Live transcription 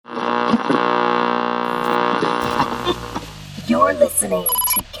You're listening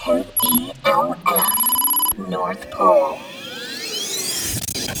to KELF, North Pole.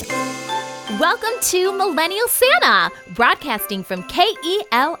 Welcome to Millennial Santa, broadcasting from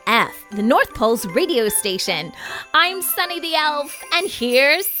KELF, the North Pole's radio station. I'm Sunny the Elf, and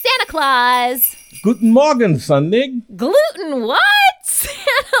here's Santa Claus. Guten Morgen, Sundig. Gluten what?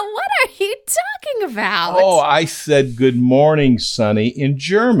 Santa, what are you talking about? Oh, I said good morning, Sunny, in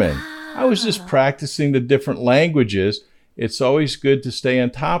German. I was just practicing the different languages. It's always good to stay on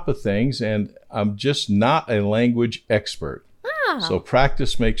top of things, and I'm just not a language expert. So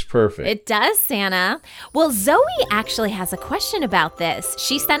practice makes perfect. It does, Santa. Well, Zoe actually has a question about this.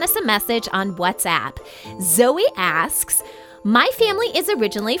 She sent us a message on WhatsApp. Zoe asks, my family is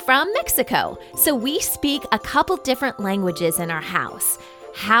originally from Mexico, so we speak a couple different languages in our house.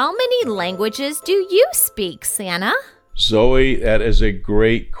 How many languages do you speak, Santa? Zoe, that is a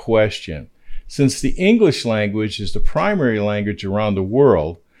great question. Since the English language is the primary language around the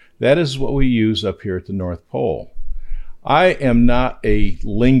world, that is what we use up here at the North Pole. I am not a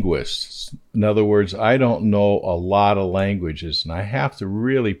linguist. In other words, I don't know a lot of languages, and I have to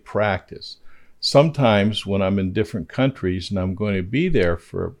really practice. Sometimes when I'm in different countries and I'm going to be there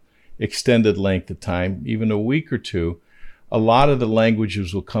for an extended length of time, even a week or two, a lot of the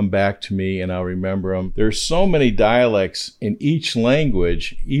languages will come back to me and I'll remember them. There's so many dialects in each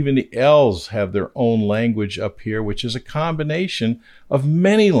language. Even the L's have their own language up here, which is a combination of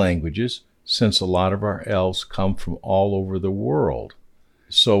many languages, since a lot of our L's come from all over the world.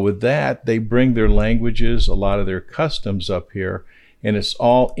 So with that, they bring their languages, a lot of their customs up here, and it's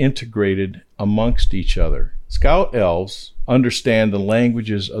all integrated amongst each other. Scout Elves understand the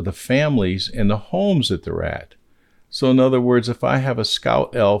languages of the families and the homes that they're at. So in other words, if I have a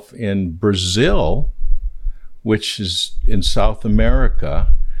Scout Elf in Brazil, which is in South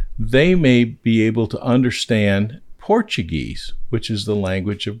America, they may be able to understand Portuguese, which is the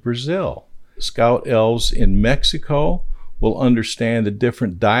language of Brazil. Scout Elves in Mexico will understand the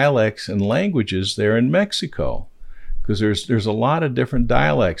different dialects and languages there in Mexico, because there's a lot of different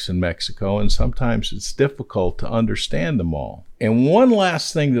dialects in Mexico, and sometimes it's difficult to understand them all. And one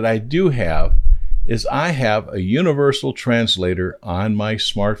last thing that I do have is I have a universal translator on my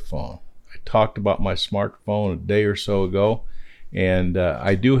smartphone. I talked about my smartphone a day or so ago, and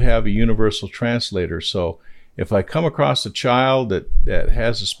I do have a universal translator. So if I come across a child that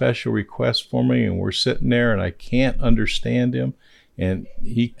has a special request for me and we're sitting there and I can't understand him and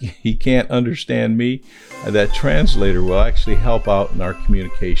he can't understand me, that translator will actually help out in our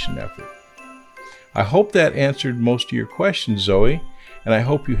communication effort. I hope that answered most of your questions, Zoe, and I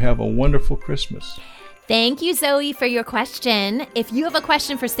hope you have a wonderful Christmas. Thank you, Zoe, for your question. If you have a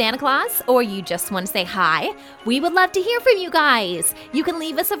question for Santa Claus or you just want to say hi, we would love to hear from you guys. You can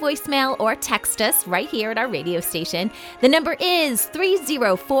leave us a voicemail or text us right here at our radio station. The number is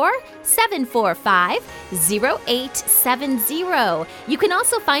 304-745-0870. You can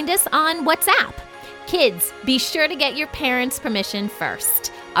also find us on WhatsApp. Kids, be sure to get your parents' permission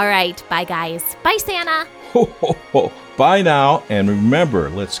first. All right, bye, guys. Bye, Santa. Ho, ho, ho. Bye now, and remember,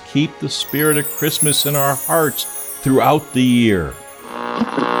 let's keep the spirit of Christmas in our hearts throughout the year.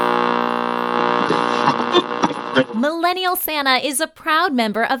 Millennial Santa is a proud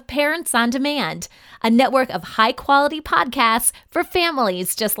member of Parents on Demand, a network of high-quality podcasts for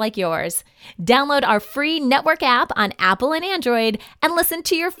families just like yours. Download our free network app on Apple and Android and listen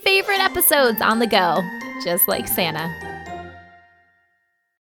to your favorite episodes on the go, just like Santa.